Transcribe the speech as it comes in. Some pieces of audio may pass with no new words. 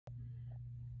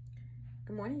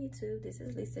Good morning, YouTube. This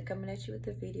is Lisa coming at you with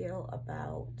a video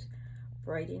about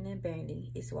braiding and banding.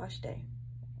 It's wash day.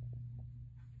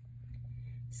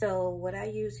 So what I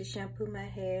use to shampoo my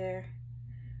hair,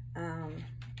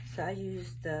 so I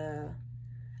use I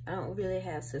don't really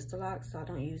have Sister Lock, so I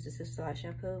don't use the Sister Lock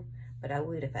shampoo, but I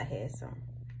would if I had some.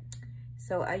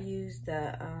 So I use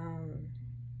the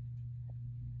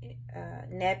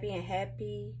Nappy and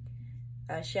Happy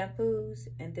shampoos,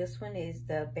 and this one is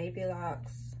the Baby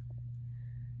Locks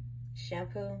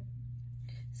shampoo.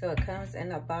 So it comes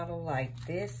in a bottle like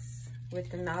this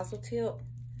with the nozzle tip,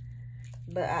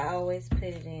 but I always put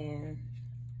it in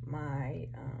my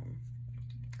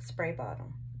spray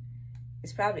bottle.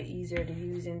 It's probably easier to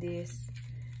use in this,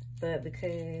 but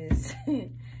because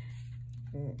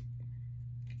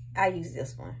I use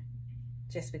this one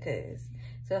just because.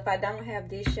 So if I don't have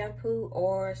this shampoo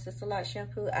or Sister Lock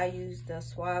shampoo, I use the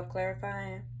Suave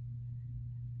Clarifying.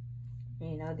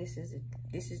 You know, this is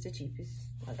the cheapest,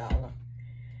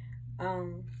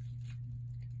 $1.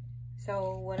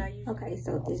 So what I use. Okay,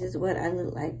 so this is what I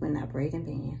look like when I braid and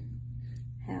bend.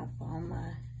 Have all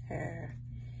my hair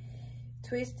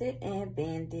twisted and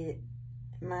bended.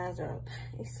 Mine's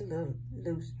it's a little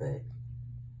loose, but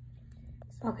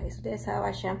okay. So that's how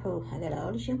I shampoo. I got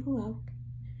all the shampoo out.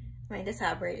 I mean, that's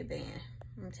how I braid and bend.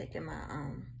 I'm taking my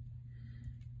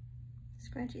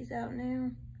scrunchies out now.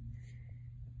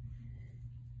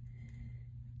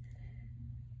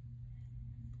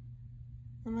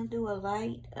 I'm gonna do a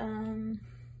light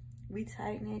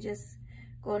retightening, just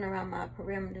going around my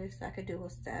perimeters so I could do a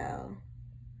style.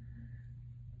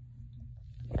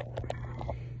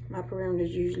 My perimeters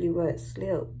usually what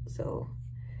slip, so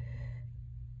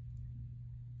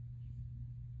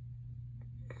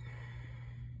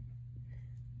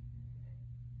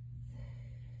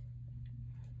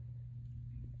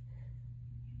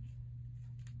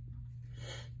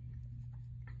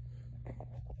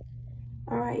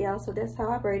all right, y'all, so that's how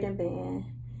I braid and bend.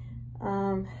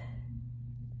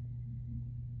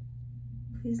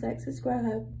 Please like,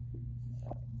 subscribe.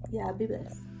 Y'all be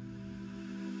blessed.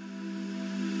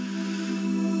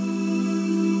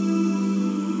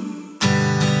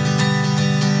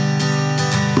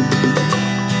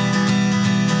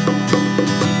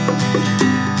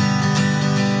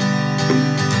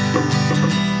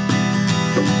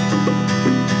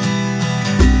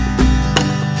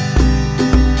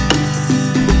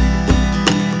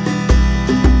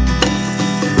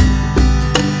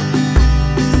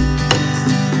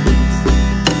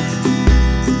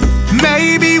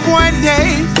 Maybe one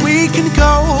day we can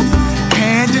go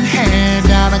hand in hand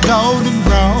down a golden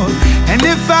road. And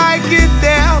if I get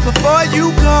there before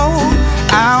you go,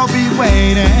 I'll be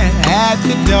waiting at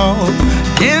the door.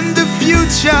 In the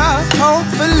future,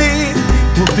 hopefully,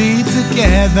 we'll be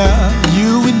together,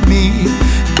 you and me.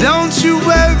 Don't you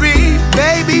worry,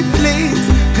 baby, please.